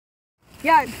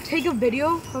Yeah, take a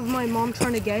video of my mom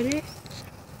trying to get it.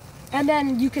 And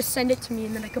then you can send it to me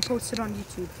and then I can post it on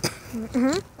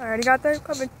YouTube. I already got that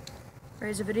covered.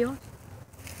 There's a video.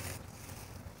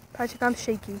 Patrick, I'm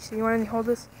shaky, so you want to hold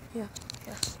this? Yeah.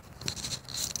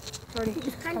 Already.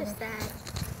 It's kind of sad.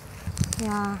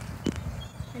 Yeah.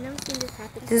 I never seen this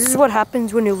happen. This is what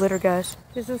happens when you litter, guys.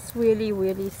 This is really,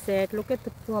 really sad. Look at the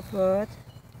poor bird.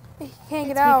 He can't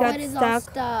get out. What is all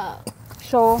stuck?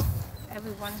 Show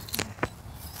everyone.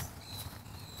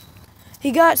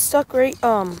 He got stuck right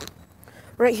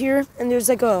here, and there's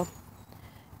like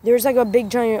a big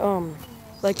giant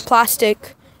like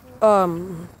plastic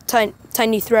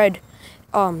tiny thread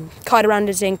caught around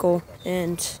his ankle,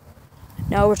 and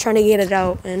now we're trying to get it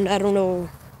out, and I don't know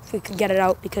if we could get it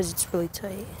out because it's really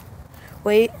tight.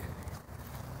 Wait.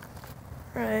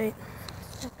 Right.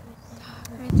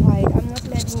 Tight. I'm not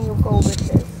letting you go with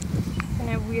this. And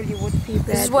I really would feel bad.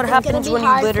 This is what happens when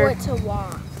you litter. To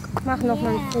walk. Mach noch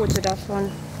mal ein Foto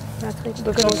davon. Patrick,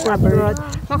 Look at the bird.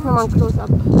 mach noch mal ein Close-up.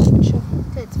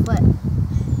 To its foot.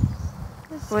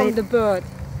 From the bird.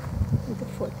 With the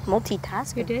foot.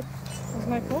 Multitasking. You did? Was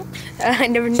my fault? I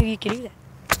never knew you could do that.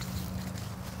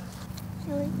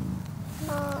 Really?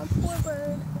 Poor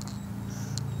bird.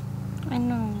 I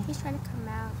know. He's trying to come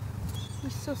out.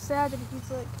 He's so sad that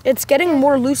he's like, It's getting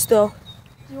more loose though.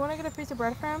 do you want to get a piece of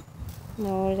bread for him?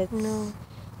 No, that's, No.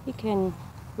 he can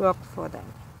work for that.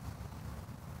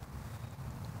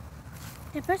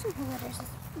 The person who litters is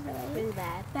really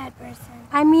bad person.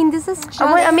 I mean, this is just...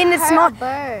 I mean, it's not.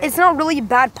 Bird. It's not really a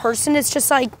bad person. It's just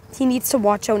like he needs to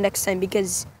watch out next time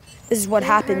because this is what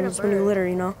happens when you litter,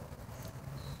 you know.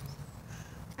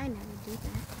 I never do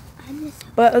that. I miss.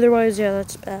 But otherwise, yeah,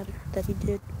 that's bad that he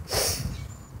did.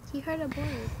 He heard a bird.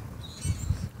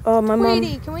 Oh, my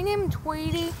Tweety. Can we name him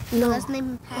Tweety? mom. No. Let's name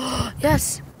him Patrick.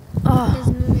 Yes. His Oh,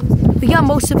 new name's gonna be we got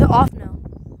most of it off now.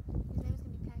 His name's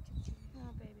gonna be Patrick Jr.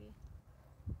 Oh, baby.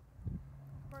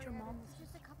 Your mom. It's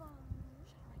just a couple.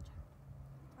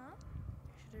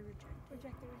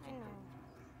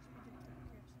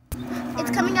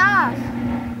 It's coming off.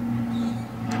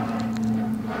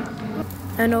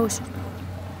 I know.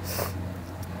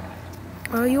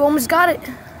 Oh, you almost got it.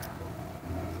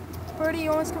 Birdie,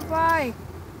 you almost can fly.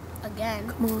 Again.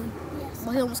 Come on. Yes.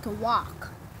 Well, he almost can walk.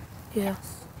 Yeah.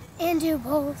 And do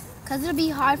both. Because it'll be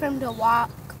hard for him to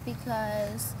walk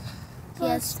because he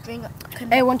has string.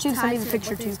 Hey, I want you to send me tied the to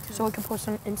picture both too, his toes. so I can post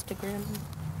on Instagram.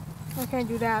 I can't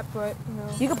do that, but, you know.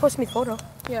 You can post me a photo.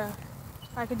 Yeah.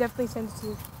 I could definitely send it to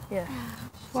you. Yeah.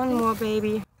 One more,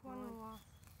 baby. One more.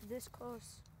 This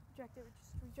close. Reject it.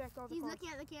 Just reject all the He's calls. looking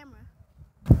at the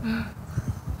camera.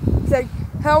 He's like,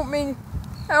 help me.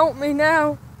 Help me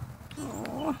now.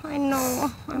 Oh, I know.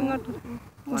 I'm not...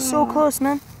 I'm so close,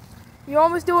 man. You're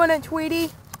almost doing it, Tweety.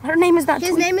 Her name is not His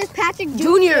Tweety. name is Patrick Jr.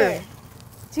 Junior.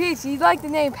 Jeez, you like the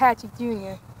name Patrick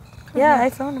Jr. Yeah, I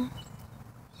found him.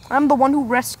 I'm the one who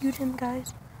rescued him,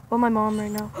 guys. Well, my mom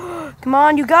right now. Come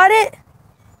on, you got it?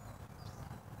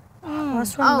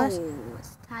 Last one, last.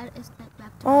 It's tied. It's like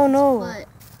wrapped Oh, around no. his foot.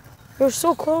 You're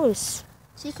so close.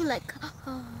 So you can like.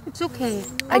 It's okay.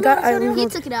 I got. I He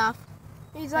took it off.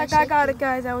 He's like, I got it,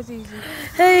 guys. That was easy.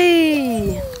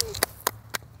 Hey.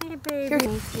 Hey, baby.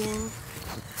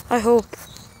 I hope.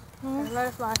 Let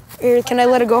it fly. Here, can I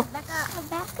let it go? Back up.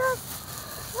 Back up.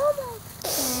 Oh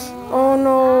Oh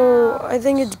no, I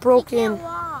think it's my. broken. Can't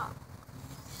walk.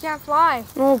 Can't fly.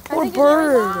 Oh, I poor think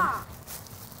bird.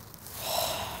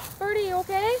 Birdie, you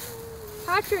okay?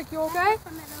 Patrick, you okay?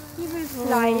 You will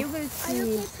fly. You will Are you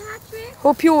see. okay, Patrick?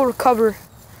 Hope you'll recover.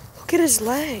 Look at his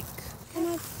leg.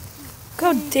 Look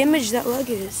how damaged that leg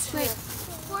is.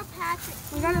 Poor Patrick.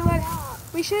 We gotta let.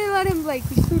 We shouldn't let him like.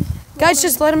 We should. Guys,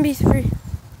 just let him be free.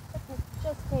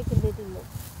 Just take a little look.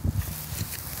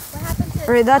 What happened to his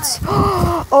Alright, that's. foot?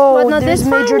 Oh, But no, there's this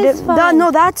one major is fine.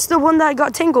 No, that's the one that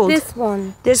got tangled. This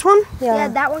one. This one? Yeah,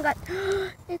 that one got.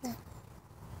 It's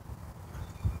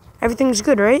Everything's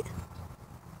good, right?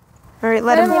 Alright,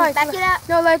 let Let him. him like. back it up.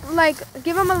 No, like,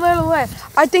 give him a little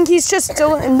lift. I think he's just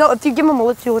still. No, if you give him a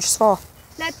lift, he'll just fall.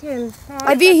 Let him.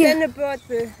 I'd be here. Then the bird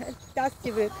will.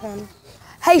 Dusty will come.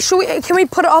 Hey, can we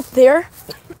put it up there?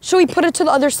 Should we put it to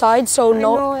the other side so I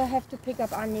no? know I have to pick up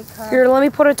Annika. Here, let me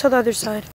put it to the other side.